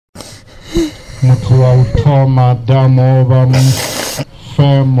The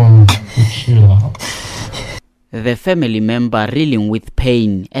family member reeling with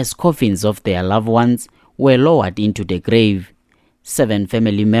pain as coffins of their loved ones were lowered into the grave. 7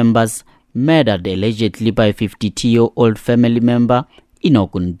 family members murdered allegedly by 52-year-old family member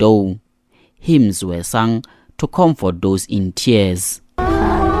Wanga Ndou. Hymns were sung to comfort those in tears.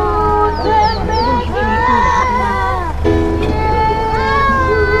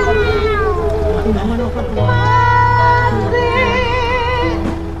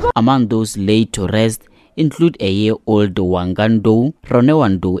 Among those laid to rest include a year-old Wanga Ndou,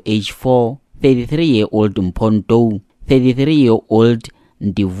 Rendani Ndou, age 4, 33-year-old Mpho Ndou, 33-year-old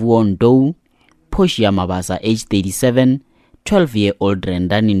Ndivhuwo Ndou, Portia Chauke, age 37, 12-year-old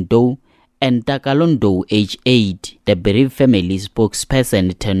Rendani Ndou, and Dakalo Ndou, age 8. The bereaved family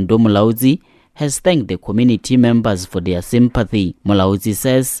spokesperson Tendo Mulaudzi has thanked the community members for their sympathy. Mulaudzi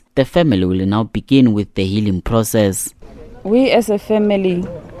says the family will now begin with the healing process. We as a family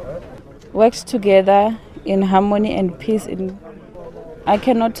works together in harmony and peace. I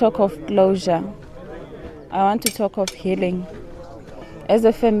cannot talk of closure. I want to talk of healing. As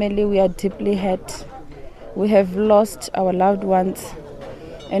a family, we are deeply hurt. We have lost our loved ones,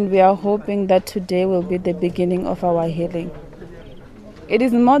 and we are hoping that today will be the beginning of our healing. It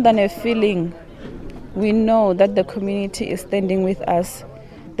is more than a feeling. We know that the community is standing with us.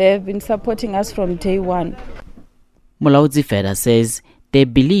 They have been supporting us from day one. Mulaudzi further says they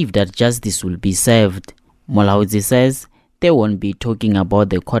believe that justice will be served. Mulaudzi says they won't be talking about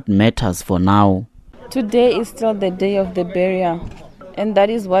the court matters for now. Today is still the day of the burial, and that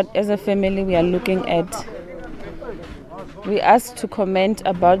is what as a family we are looking at. We asked to comment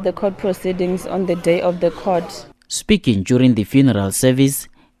about the court proceedings on the day of the court. Speaking during the funeral service,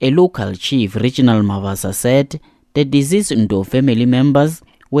 a local chief, Regional Mavasa, said the deceased Ndou family members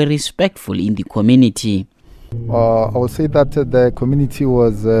were respectful in the community. I would say that the community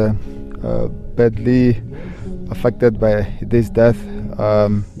was badly affected by this death.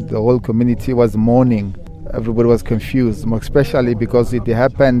 The whole community was mourning. Everybody was confused, more especially because it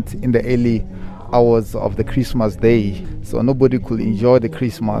happened in the early hours of the Christmas day. So nobody could enjoy the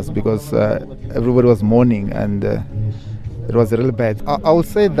Christmas because everybody was mourning, and it was really bad. I would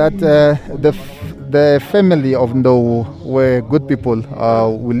say that the family of Ndou were good people.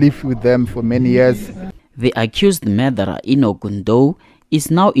 We lived with them for many years. The accused murderer, Wanga Ndou,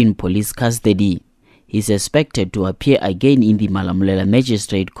 is now in police custody. He is expected to appear again in the Malamulele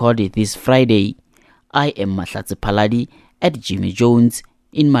Magistrate Court this Friday. I am Mahlatse Paladi at Jimmy Jones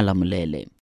in Malamulele.